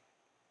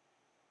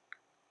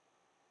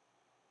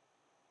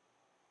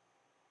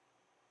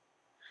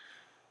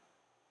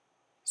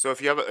 So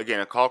if you have again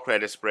a call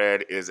credit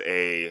spread is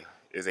a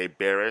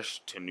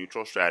bearish to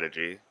neutral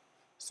strategy.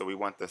 So we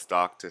want the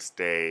stock to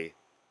stay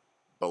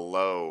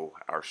below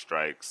our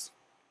strikes.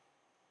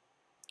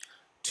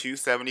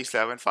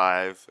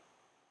 277.5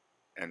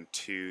 and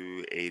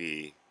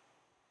 280,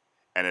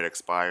 and it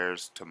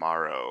expires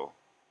tomorrow.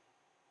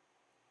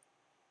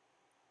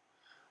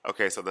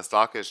 Okay, so the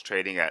stock is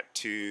trading at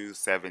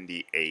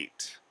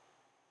 278.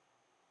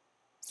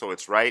 So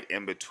it's right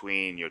in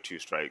between your two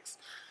strikes.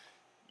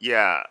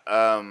 Yeah,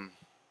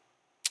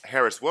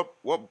 Harris,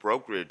 what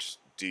brokerage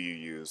do you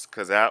use?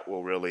 Because that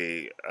will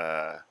really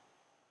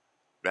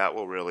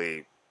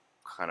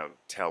kind of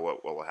tell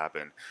what will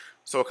happen.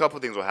 So a couple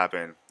things will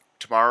happen.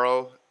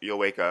 Tomorrow you'll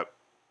wake up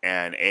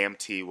and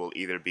AMT will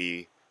either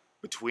be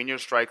between your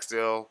strikes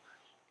still,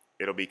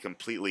 it'll be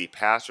completely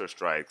past your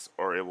strikes,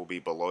 or it will be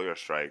below your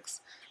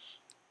strikes.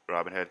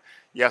 Robinhood.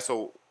 Yeah,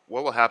 so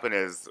what will happen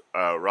is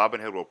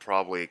Robinhood will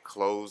probably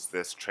close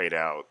this trade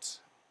out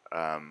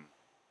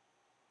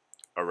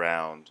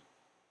around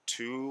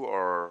 2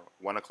 or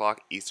 1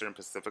 o'clock Eastern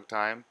Pacific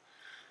time.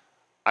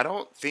 I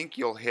don't think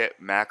you'll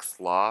hit max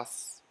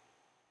loss.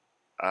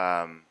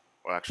 Well,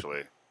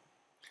 actually,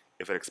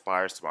 if it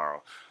expires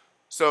tomorrow.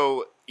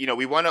 So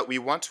we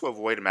want to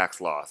avoid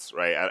max loss,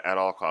 right? At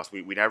all costs.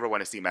 We never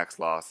want to see max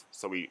loss.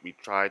 So we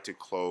try to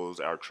close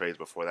our trades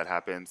before that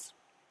happens.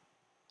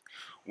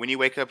 When you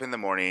wake up in the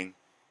morning,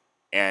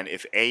 and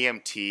if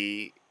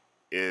AMT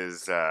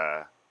is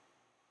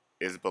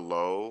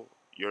below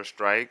your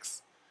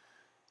strikes,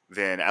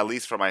 then at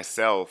least for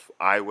myself,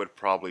 I would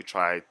probably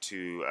try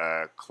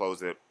to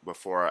close it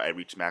before I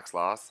reach max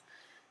loss.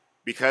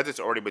 Because it's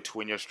already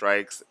between your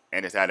strikes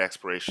and it's at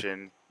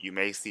expiration, you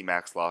may see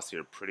max loss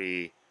here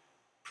pretty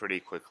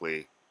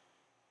quickly.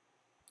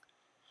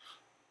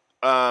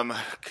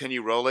 Can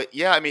you roll it?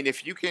 Yeah, I mean,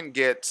 if you can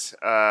get,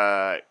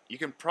 you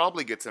can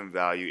probably get some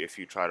value if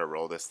you try to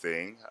roll this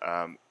thing.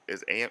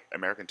 Is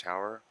American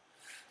Tower?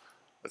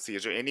 Let's see,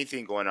 is there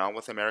anything going on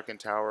with American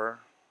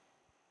Tower?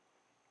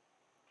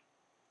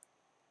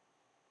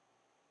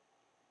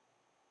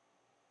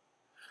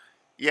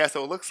 Yeah,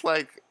 so it looks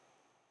like,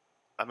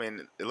 I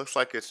mean, it looks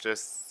like it's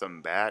just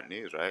some bad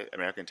news, right?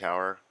 American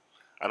Tower.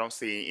 I don't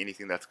see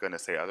anything that's going to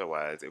say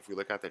otherwise. If we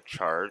look at the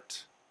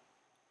chart,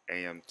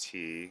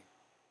 AMT.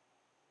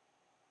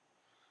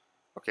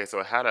 Okay, so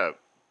it had a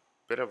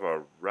bit of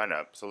a run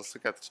up. So let's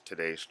look at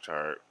today's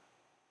chart.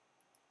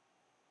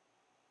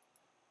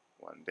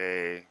 1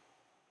 day.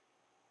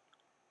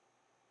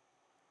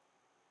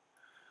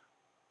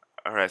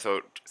 All right,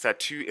 so it's at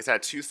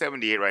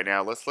 278 right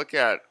now. Let's look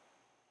at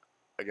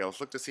again. Let's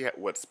look to see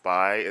what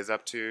SPY is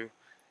up to,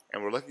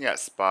 and we're looking at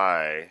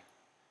SPY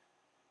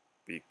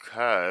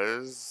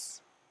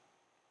because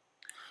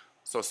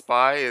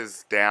SPY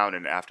is down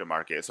in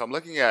aftermarket. So I'm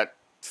looking at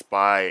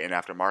SPY in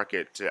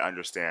aftermarket to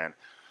understand.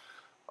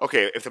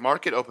 Okay, if the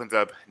market opens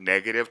up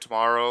negative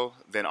tomorrow,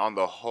 then on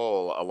the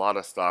whole, a lot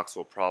of stocks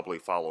will probably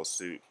follow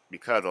suit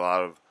because a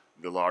lot of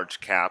the large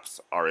caps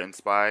are in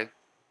SPY.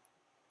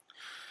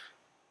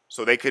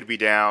 So they could be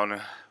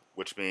down,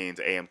 which means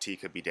AMT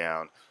could be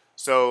down.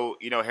 So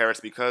Harris,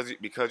 because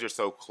you're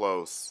so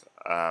close,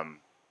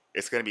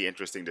 it's going to be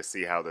interesting to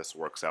see how this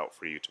works out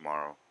for you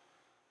tomorrow.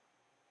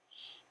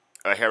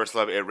 Harris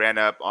Love, it ran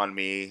up on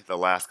me the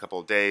last couple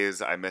of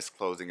days. I missed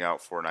closing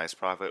out for a nice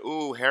profit.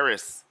 Ooh,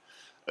 Harris,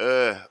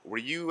 were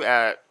you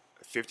at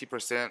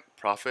 50%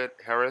 profit,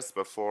 Harris,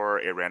 before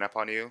it ran up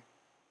on you?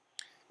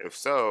 If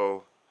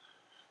so,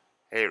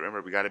 hey,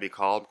 remember, we got to be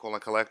calm, cool,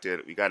 and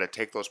collected. We got to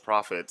take those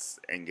profits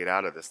and get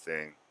out of this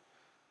thing.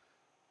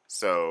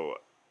 So,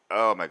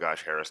 oh my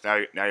gosh, Harris,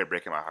 now you're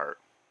breaking my heart.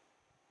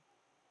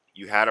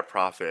 You had a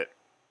profit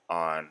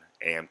on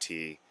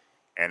AMT,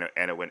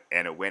 and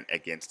it went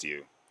against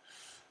you.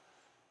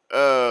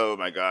 Oh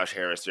my gosh,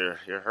 Harris, you're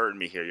hurting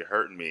me here. You're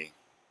hurting me.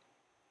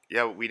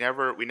 Yeah, we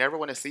never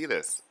want to see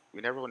this. We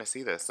never want to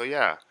see this. So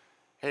yeah,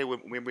 hey,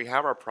 when we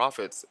have our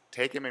profits,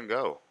 take them and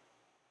go.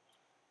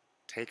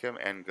 Take them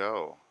and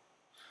go.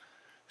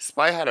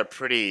 Spy had a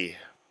pretty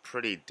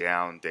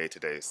down day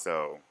today,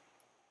 so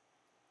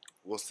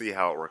we'll see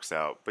how it works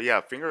out. But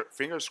yeah,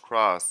 fingers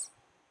crossed.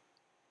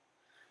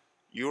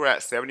 You were at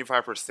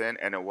 75%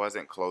 and it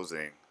wasn't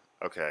closing.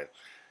 Okay.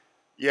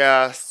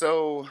 Yeah,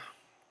 so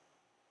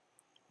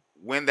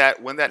when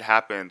that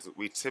happens,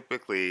 we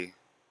typically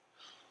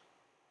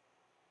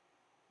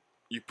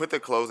you put the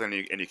close and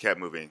you kept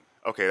moving.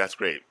 Okay, that's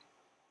great.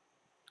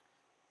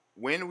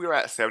 When we're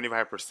at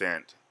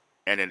 75%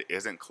 and it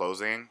isn't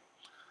closing,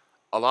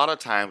 a lot of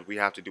times we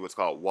have to do what's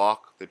called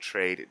walk the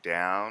trade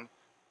down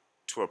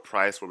to a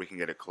price where we can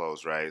get it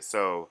closed, right?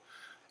 So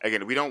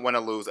again, we don't want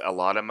to lose a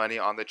lot of money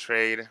on the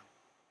trade,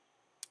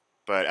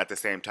 but at the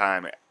same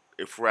time,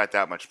 if we're at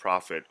that much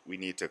profit, we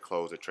need to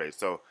close the trade.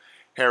 So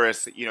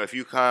Harris, if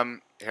you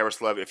come,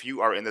 Harris Love, if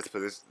you are in this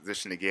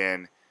position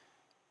again,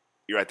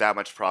 you're at that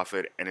much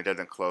profit and it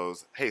doesn't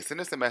close, hey, send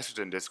us a message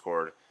in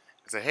Discord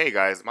and say, hey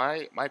guys,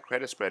 my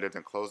credit spread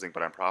isn't closing,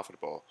 but I'm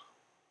profitable.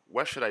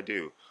 What should I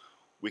do?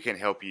 We can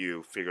help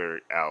you figure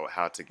out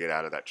how to get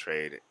out of that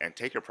trade and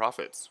take your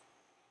profits.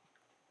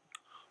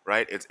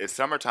 Right? It's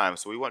summertime,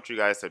 so we want you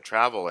guys to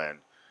travel and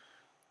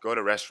go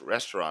to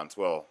restaurants.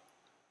 Well,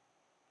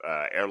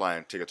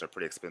 airline tickets are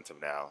pretty expensive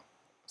now,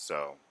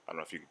 so I don't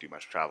know if you can do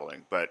much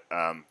traveling. But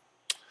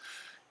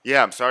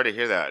yeah, I'm sorry to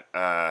hear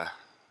that.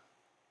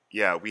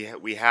 Yeah,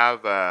 we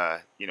have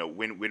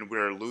when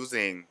we're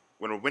losing,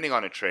 when we're winning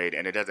on a trade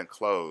and it doesn't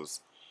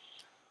close,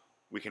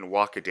 we can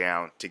walk it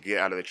down to get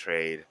out of the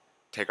trade,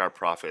 take our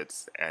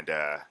profits, and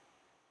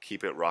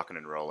keep it rocking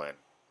and rolling.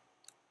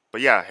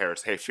 But yeah,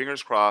 Harris, hey,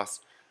 fingers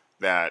crossed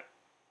that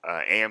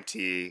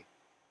AMT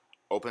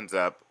opens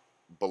up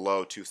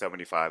below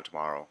 275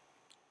 tomorrow,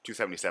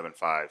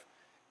 277.5,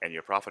 and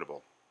you're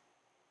profitable.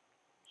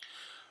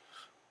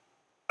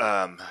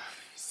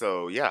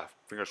 So yeah,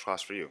 fingers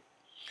crossed for you.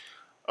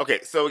 Okay,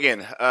 so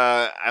again,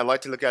 I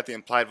like to look at the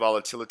implied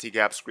volatility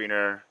gap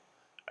screener.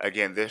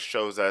 Again, this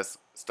shows us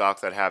stocks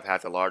that have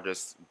had the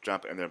largest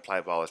jump in their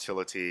implied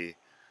volatility.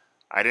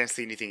 I didn't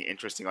see anything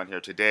interesting on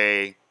here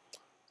today,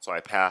 so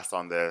I passed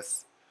on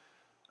this.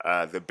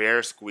 The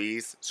bear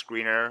squeeze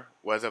screener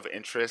was of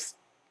interest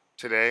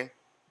today.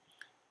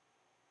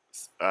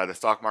 The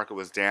stock market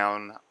was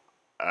down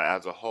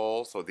as a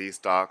whole, so these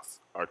stocks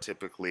are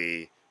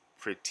typically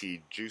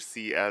pretty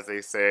juicy, as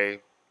they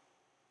say.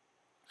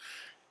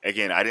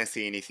 Again, I didn't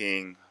see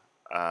anything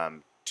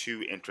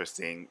too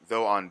interesting,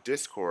 though on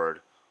Discord,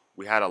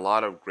 we had a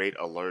lot of great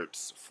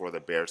alerts for the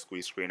bear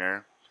squeeze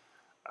screener.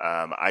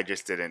 I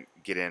just didn't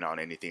get in on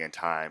anything in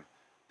time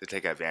to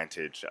take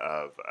advantage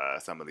of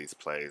some of these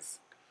plays.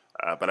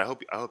 But I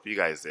hope you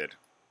guys did.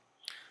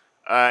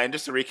 And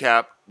just to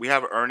recap, we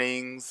have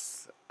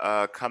earnings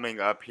coming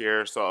up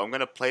here. So I'm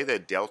going to play the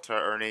Delta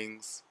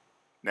earnings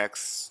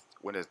next.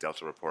 When does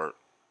Delta report?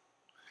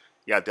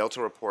 Yeah,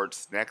 Delta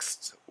reports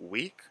next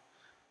week.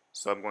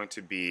 So I'm going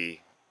to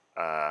be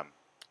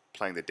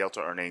playing the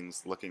Delta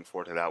earnings, looking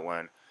forward to that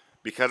one.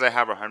 Because I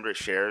have 100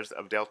 shares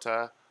of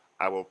Delta,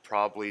 I will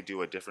probably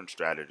do a different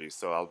strategy.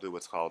 So I'll do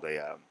what's called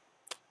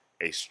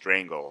a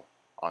strangle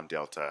on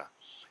Delta.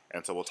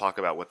 And so we'll talk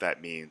about what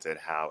that means and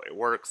how it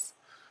works.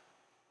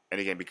 And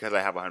again, because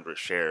I have 100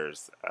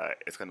 shares,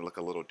 it's going to look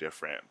a little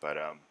different, but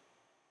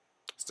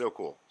still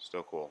cool,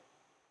 still cool.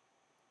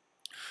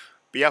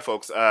 But yeah,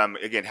 folks,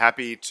 again,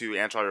 happy to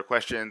answer all your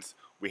questions.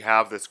 We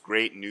have this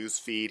great news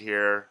feed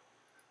here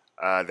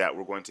that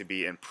we're going to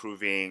be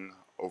improving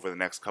over the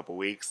next couple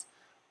weeks,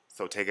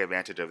 so take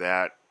advantage of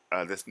that.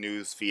 This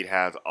news feed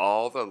has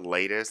all the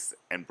latest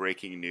and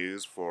breaking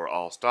news for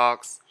all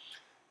stocks.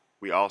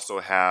 We also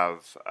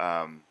have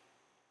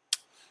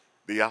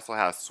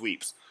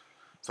sweeps.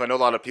 So I know a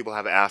lot of people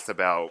have asked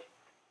about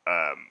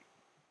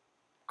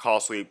call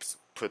sweeps,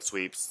 put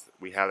sweeps.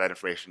 We have that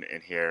information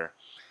in here.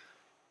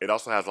 It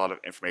also has a lot of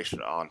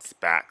information on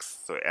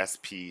SPACs, so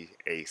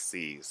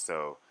SPAC.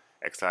 So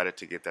excited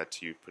to get that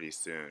to you pretty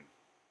soon.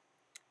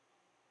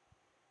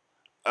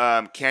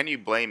 Can you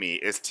blame me?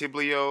 Is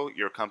Tiblio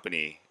your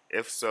company?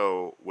 If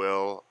so,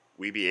 will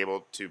we be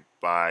able to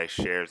buy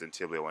shares in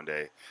Tiblio one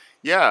day?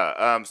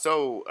 Yeah,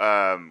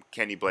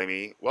 can you blame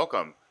me?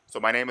 Welcome. So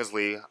my name is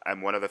Lee.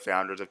 I'm one of the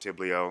founders of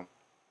Tiblio.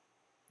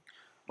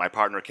 My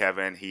partner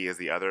Kevin, he is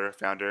the other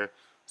founder.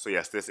 So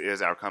yes, this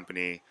is our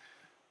company.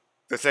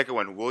 The second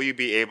one, will you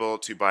be able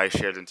to buy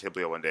shares in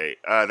Tiblio one day?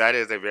 That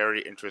is a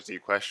very interesting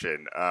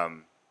question.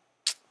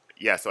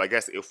 Yeah, so I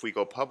guess if we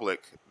go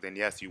public, then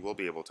yes, you will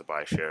be able to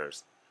buy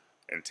shares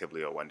in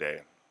Tiblio one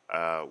day.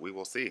 We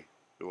will see.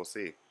 We will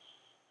see.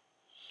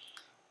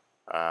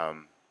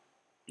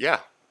 Yeah,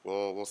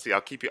 we'll see.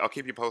 I'll keep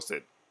you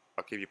posted.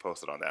 I'll keep you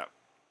posted on that.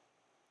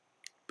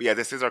 But yeah,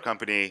 this is our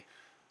company.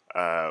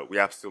 We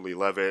absolutely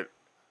love it.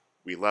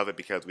 We love it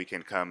because we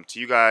can come to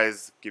you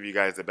guys, give you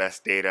guys the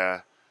best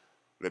data,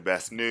 the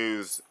best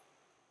news,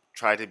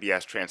 try to be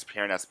as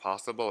transparent as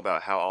possible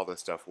about how all this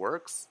stuff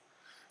works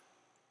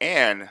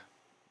and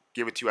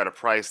give it to you at a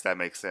price that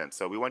makes sense.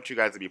 So we want you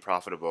guys to be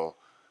profitable,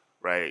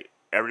 right?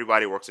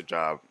 Everybody works a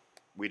job.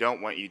 We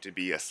don't want you to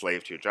be a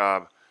slave to your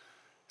job.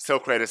 Sell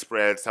credit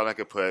spreads, sell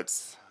like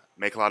puts,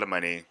 make a lot of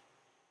money,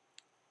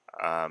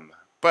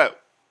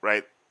 but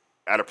right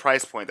at a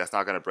price point that's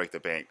not going to break the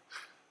bank.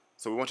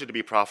 So we want you to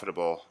be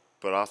profitable,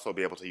 but also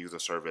be able to use a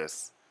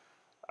service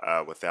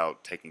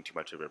without taking too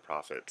much of your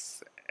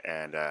profits,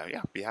 and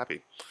yeah, be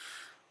happy.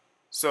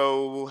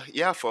 So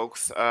yeah,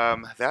 folks,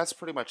 that's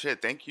pretty much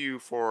it. Thank you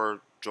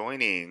for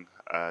joining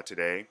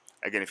today.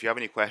 Again, if you have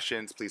any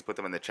questions, please put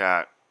them in the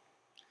chat.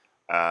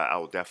 I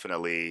will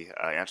definitely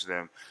answer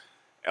them.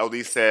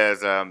 LD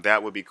says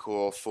that would be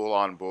cool, full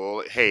on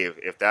bull. Hey,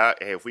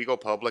 if we go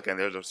public and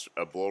there's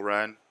a bull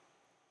run,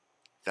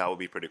 that would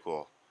be pretty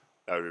cool.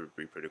 That would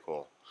be pretty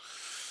cool.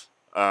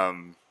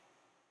 Um,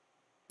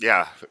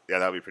 yeah,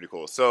 that would be pretty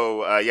cool.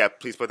 So yeah,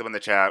 please put them in the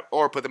chat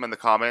or put them in the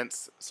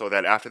comments so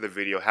that after the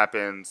video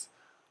happens,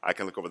 I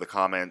can look over the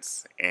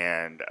comments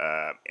and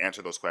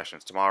answer those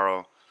questions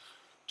tomorrow.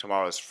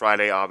 Tomorrow is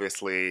Friday,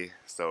 obviously,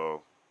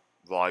 so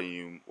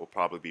volume will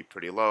probably be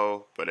pretty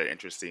low, but an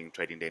interesting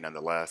trading day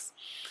nonetheless.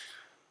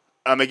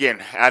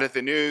 Again, added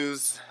the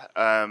news.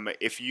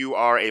 If you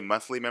are a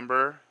monthly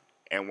member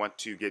and want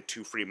to get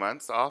 2 free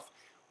months off,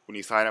 when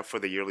you sign up for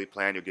the yearly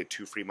plan, you'll get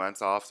 2 free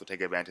months off, so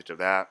take advantage of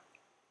that.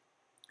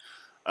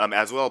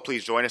 As well,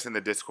 please join us in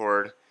the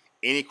Discord.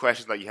 Any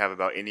questions that you have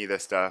about any of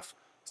this stuff,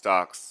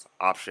 stocks,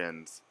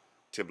 options,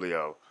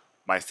 Tiblio,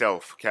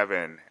 myself,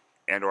 Kevin,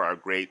 and or our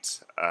great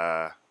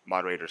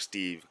moderator,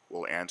 Steve,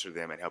 will answer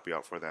them and help you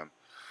out for them.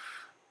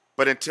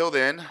 But until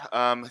then,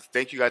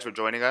 thank you guys for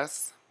joining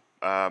us.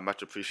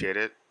 Much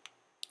appreciated.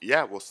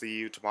 Yeah, we'll see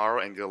you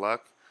tomorrow, and good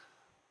luck.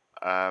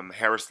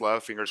 Harris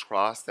Love, fingers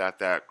crossed that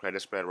that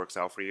credit spread works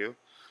out for you.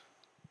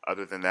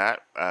 Other than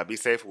that, be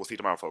safe. We'll see you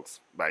tomorrow, folks.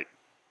 Bye.